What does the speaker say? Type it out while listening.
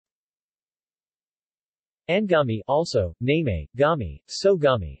Angami, also, Name, Gami,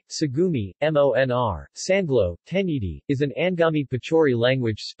 Sogami, Sagumi, Monr, Sanglo, Tenyidi, is an Angami Pachori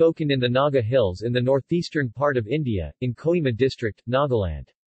language spoken in the Naga Hills in the northeastern part of India, in Kohima district, Nagaland.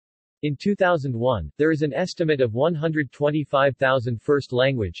 In 2001, there is an estimate of 125,000 first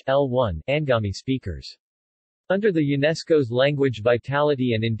language L1 Angami speakers. Under the UNESCO's Language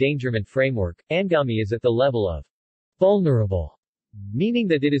Vitality and Endangerment Framework, Angami is at the level of vulnerable, meaning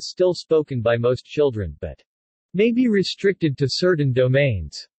that it is still spoken by most children, but may be restricted to certain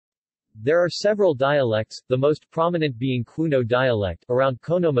domains. There are several dialects, the most prominent being Kuno dialect, around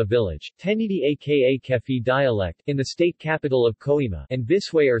Konoma village, Tenyidi aka Kefi dialect, in the state capital of Kohima, and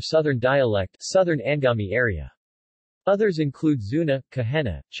Visway or Southern dialect, Southern Angami area. Others include Zuna,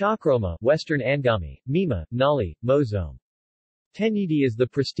 Kahena, Chakroma, Western Angami, Mima, Nali, Mozome. Tenyidi is the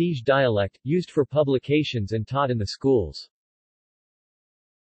prestige dialect, used for publications and taught in the schools.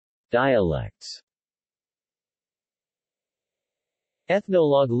 Dialects.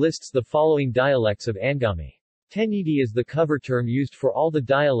 Ethnologue lists the following dialects of Angami. Tenyidi is the cover term used for all the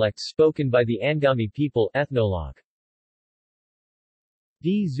dialects spoken by the Angami people. Ethnologue.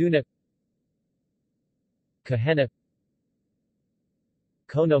 D. Zuna, Kahena,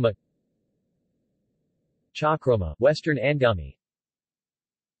 Konoma, Chakroma, Western Angami,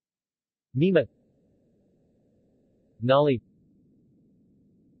 Mima, Nali,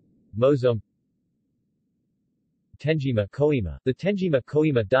 Mozome, Tenjima Kohima. The Tenjima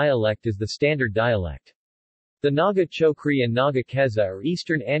Kohima dialect is the standard dialect. The Naga Chokri and Naga Keza are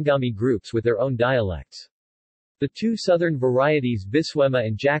Eastern Angami groups with their own dialects. The two southern varieties Viswema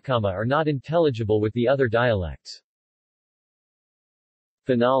and Jakama are not intelligible with the other dialects.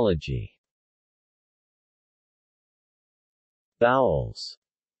 Phonology. Vowels.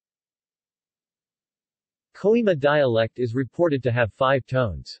 Kohima dialect is reported to have 5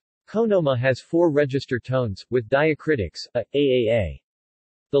 tones. Konoma has 4 register tones, with diacritics, aaa.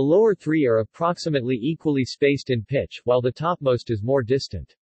 The lower 3 are approximately equally spaced in pitch, while the topmost is more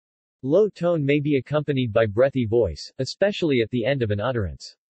distant. Low tone may be accompanied by breathy voice, especially at the end of an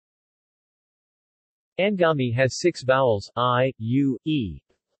utterance. Angami has 6 vowels, I, U, E,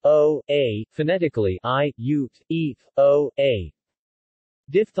 O, A, phonetically I, U, E, O, A.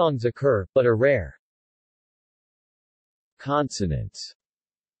 Diphthongs occur, but are rare. Consonants.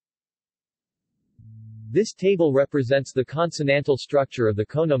 This table represents the consonantal structure of the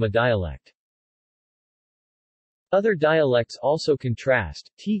Konoma dialect. Other dialects also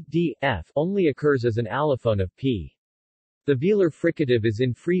contrast. T, D, F only occurs as an allophone of P. The velar fricative is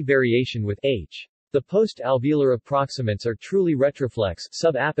in free variation with H. The post-alveolar approximants are truly retroflex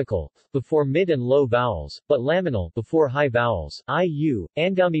subapical, before mid and low vowels, but laminal before high vowels. IU,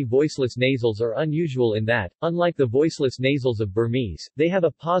 Angami voiceless nasals are unusual in that, unlike the voiceless nasals of Burmese, they have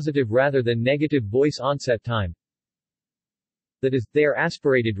a positive rather than negative voice onset time. That is, they are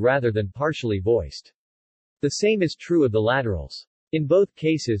aspirated rather than partially voiced. The same is true of the laterals. In both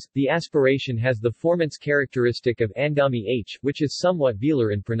cases, the aspiration has the formants characteristic of Angami H, which is somewhat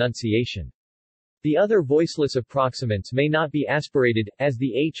velar in pronunciation. The other voiceless approximants may not be aspirated, as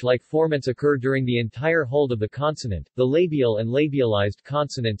the H-like formants occur during the entire hold of the consonant. The labial and labialized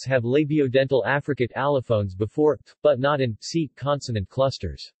consonants have labiodental affricate allophones before th, but not in c consonant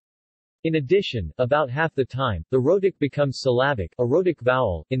clusters. In addition, about half the time, the rhotic becomes syllabic, a rhotic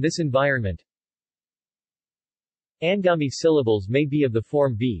vowel. In this environment, Angami syllables may be of the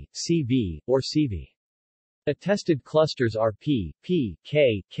form V, CV, or CV. Attested clusters are P, P,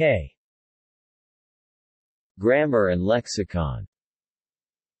 K, K. Grammar and lexicon.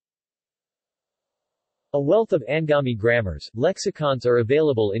 A wealth of Angami grammars, lexicons are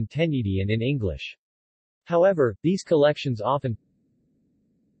available in Tenyidi and in English. However, these collections often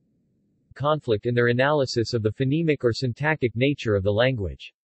conflict in their analysis of the phonemic or syntactic nature of the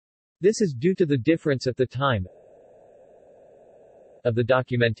language. This is due to the difference at the time of the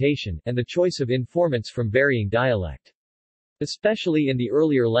documentation, and the choice of informants from varying dialect. Especially in the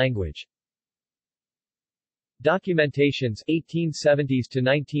earlier language documentations 1870s to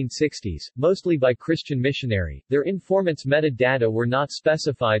 1960s, mostly by Christian missionary, their informants' metadata were not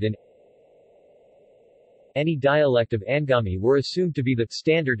specified and any dialect of Angami were assumed to be the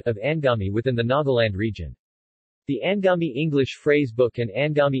standard of Angami within the Nagaland region. The Angami English Phrasebook and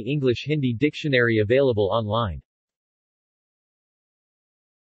Angami English Hindi Dictionary available online.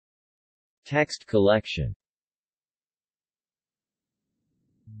 Text collection.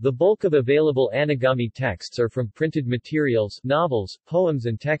 The bulk of available Angami texts are from printed materials, novels, poems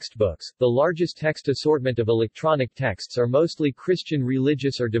and textbooks. The largest text assortment of electronic texts are mostly Christian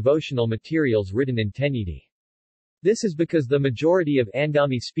religious or devotional materials written in Tenyidi. This is because the majority of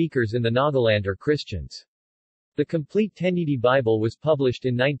Angami speakers in the Nagaland are Christians. The complete Tenyidi Bible was published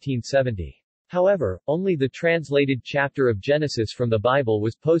in 1970. However, only the translated chapter of Genesis from the Bible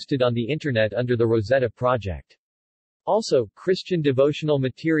was posted on the Internet under the Rosetta Project. Also, Christian devotional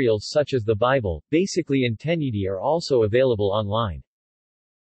materials such as the Bible, basically in Tenyidi, are also available online.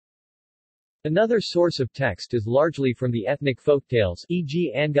 Another source of text is largely from the ethnic folktales,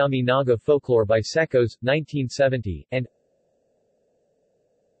 e.g. Angami Naga folklore by Sekos, 1970, and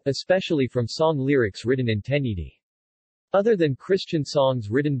especially from song lyrics written in Tenyidi. Other than Christian songs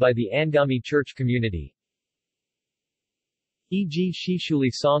written by the Angami church community, e.g. Shishuli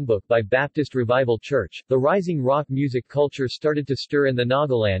Songbook by Baptist Revival Church, the rising rock music culture started to stir in the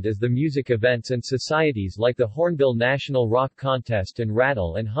Nagaland as the music events and societies like the Hornbill National Rock Contest and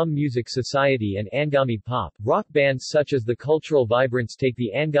Rattle and Hum Music Society and Angami Pop, rock bands such as the Cultural Vibrants take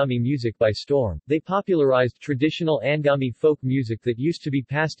the Angami music by storm. They popularized traditional Angami folk music that used to be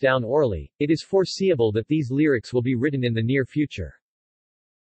passed down orally. It is foreseeable that these lyrics will be written in the near future.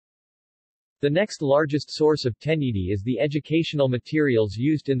 The next largest source of Tenyidi is the educational materials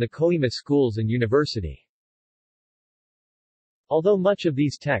used in the Kohima schools and university. Although much of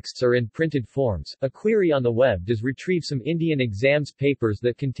these texts are in printed forms, a query on the web does retrieve some Indian exams papers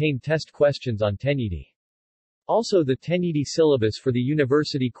that contain test questions on Tenyidi. Also, the Tenyidi syllabus for the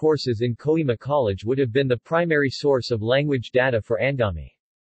university courses in Kohima College would have been the primary source of language data for Angami.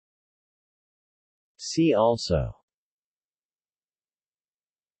 See also: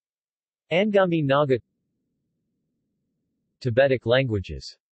 Angami Naga, Tibetic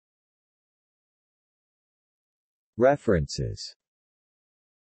languages. References.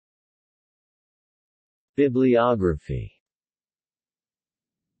 Bibliography.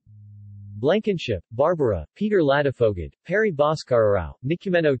 Blankenship, Barbara, Peter Ladefoged, Perry Boscararao,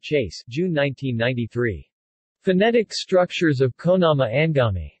 Nicumeno Chase, June 1993. Phonetic Structures of Konama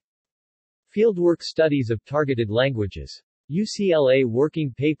Angami. Fieldwork Studies of Targeted Languages. UCLA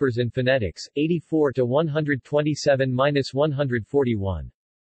Working Papers in Phonetics, 84-127-141.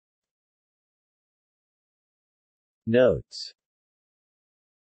 Notes.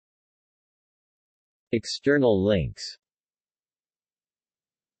 External links.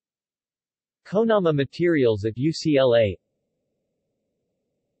 Konama materials at UCLA.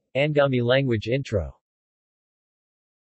 Angami language intro.